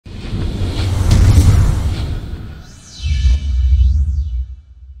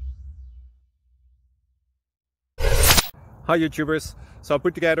Hi YouTubers! So I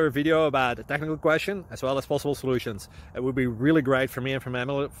put together a video about a technical question as well as possible solutions. It would be really great for me and for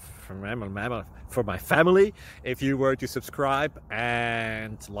my family if you were to subscribe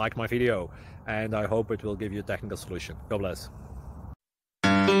and like my video, and I hope it will give you a technical solution. God bless.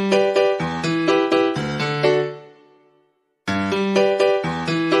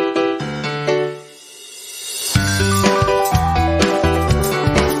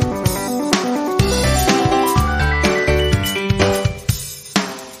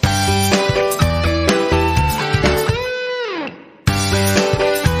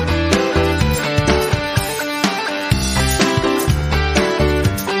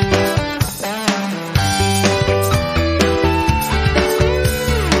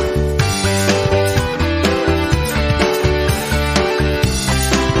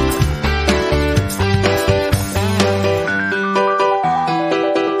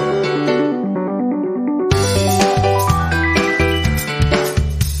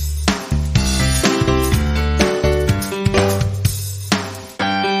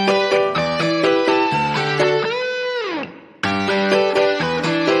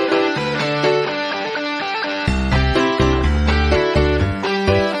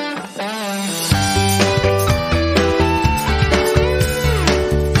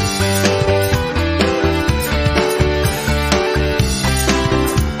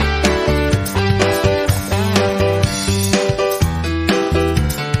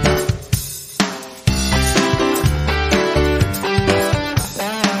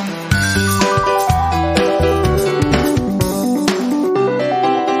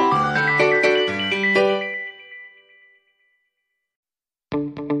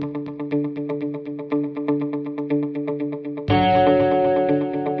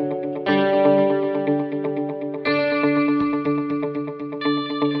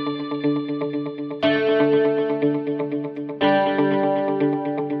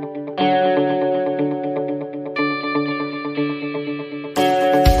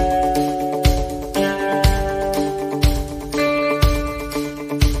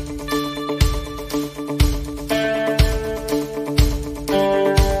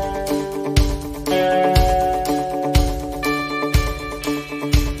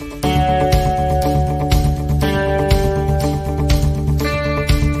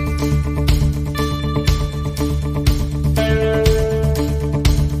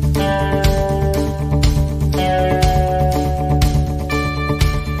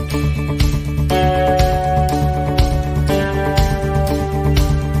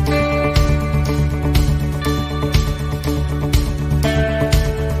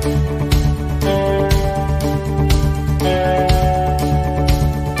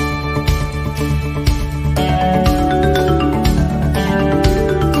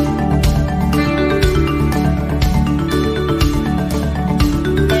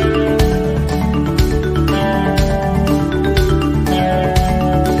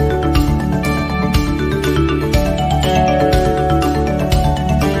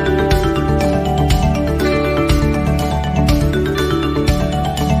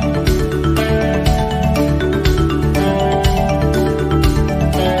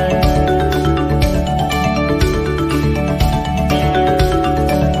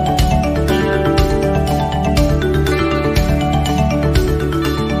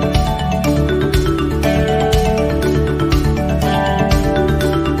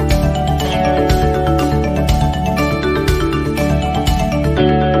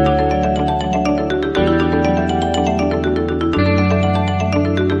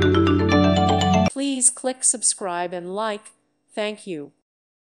 Please click subscribe and like. Thank you.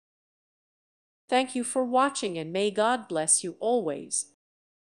 Thank you for watching, and may God bless you always.